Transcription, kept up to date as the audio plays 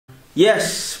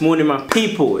Yes, morning my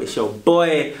people, it's your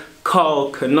boy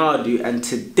Konadu, and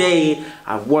today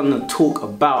I want to talk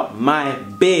about my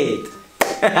beard.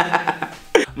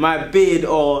 My beard,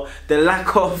 or the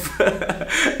lack of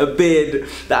a beard,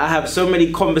 that I have so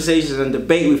many conversations and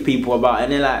debate with people about,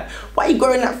 and they're like, why are you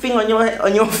growing that thing on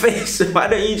your face? Why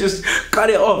don't you just cut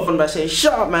it off? And by saying,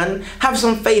 shut up man, have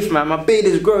some faith man, my beard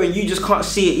is growing, you just can't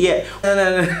see it yet.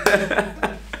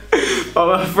 Oh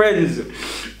my friends,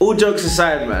 all jokes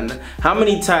aside man, how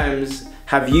many times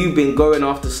have you been going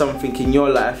after something in your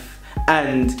life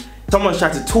and someone's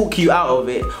tried to talk you out of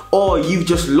it, or you've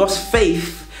just lost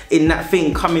faith in that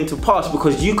thing coming to pass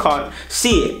because you can't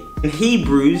see it? In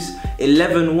Hebrews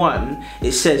 11:1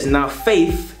 it says, now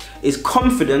faith is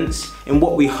confidence in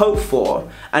what we hope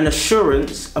for and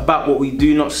assurance about what we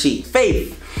do not see.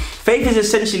 Faith is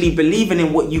essentially believing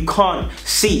in what you can't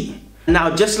see.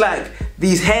 Now, just like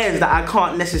these hairs that I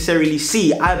can't necessarily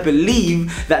see, I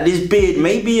believe that this beard,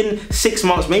 maybe in 6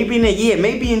 months, maybe in a year,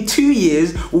 maybe in 2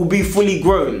 years, will be fully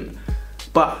grown.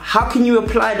 But how can you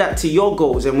apply that to your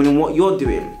goals and in what you're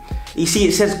doing? You see,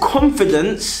 it says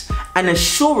confidence and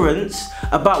assurance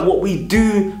about what we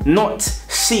do not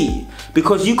see.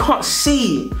 Because you can't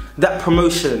see that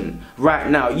promotion right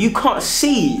now. You can't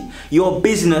see your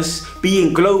business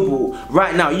being global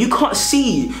right now. You can't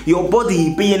see your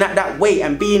body being at that weight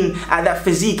and being at that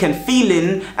physique and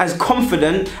feeling as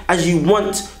confident as you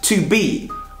want to be.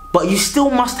 But you still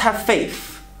must have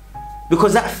faith.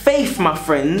 Because that faith, my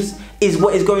friends, is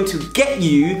what is going to get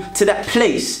you to that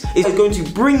place. It's going to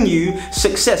bring you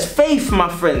success. Faith, my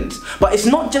friends. But it's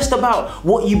not just about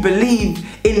what you believe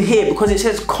in here, because it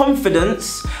says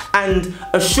confidence and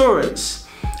assurance.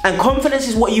 And confidence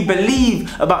is what you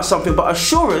believe about something, but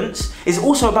assurance is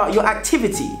also about your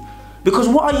activity. Because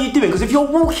what are you doing? Because if you're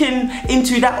walking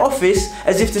into that office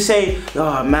as if to say,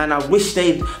 oh man, I wish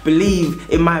they'd believe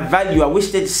in my value, I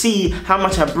wish they'd see how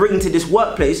much I bring to this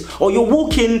workplace, or you're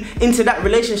walking into that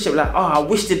relationship like, oh, I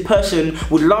wish this person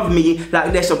would love me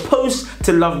like they're supposed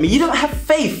to love me. You don't have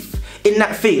faith in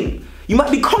that thing. You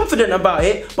might be confident about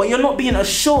it, but you're not being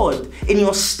assured in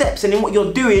your steps and in what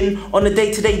you're doing on a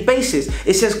day-to-day basis.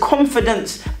 It says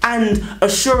confidence and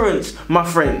assurance, my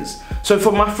friends. So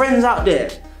for my friends out there,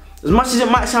 as much as it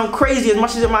might sound crazy, as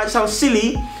much as it might sound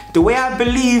silly, the way I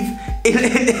believe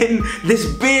in this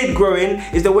beard growing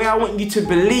is the way I want you to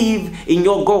believe in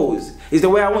your goals. Is the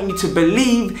way I want you to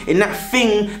believe in that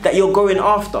thing that you're going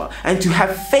after, and to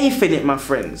have faith in it, my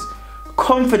friends.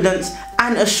 Confidence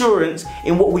and assurance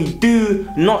in what we do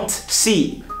not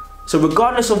see. So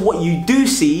regardless of what you do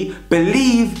see,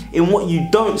 believe in what you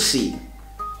don't see.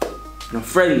 Now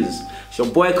friends, it's your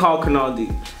boy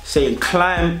Konadu saying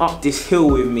climb up this hill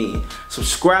with me.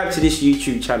 Subscribe to this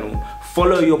YouTube channel,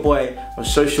 follow your boy on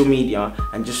social media,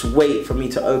 and just wait for me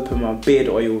to open my beard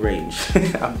oil range.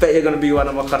 I bet you're gonna be one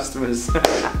of my customers.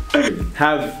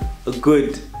 Have a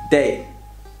good day.